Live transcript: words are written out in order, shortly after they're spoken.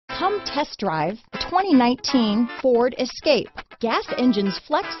Come test drive the 2019 Ford Escape. Gas engines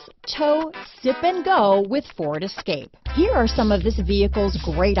flex, tow, sip and go with Ford Escape. Here are some of this vehicle's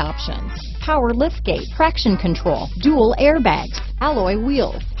great options: power liftgate, traction control, dual airbags, alloy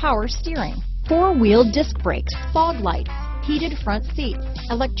wheels, power steering, four-wheel disc brakes, fog lights, heated front seats,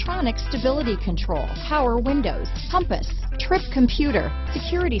 electronic stability control, power windows, compass, trip computer,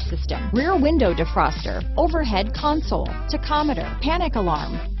 security system, rear window defroster, overhead console, tachometer, panic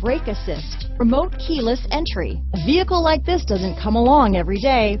alarm, brake assist, remote keyless entry. A vehicle like this doesn't come along every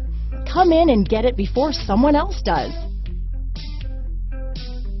day. Come in and get it before someone else does.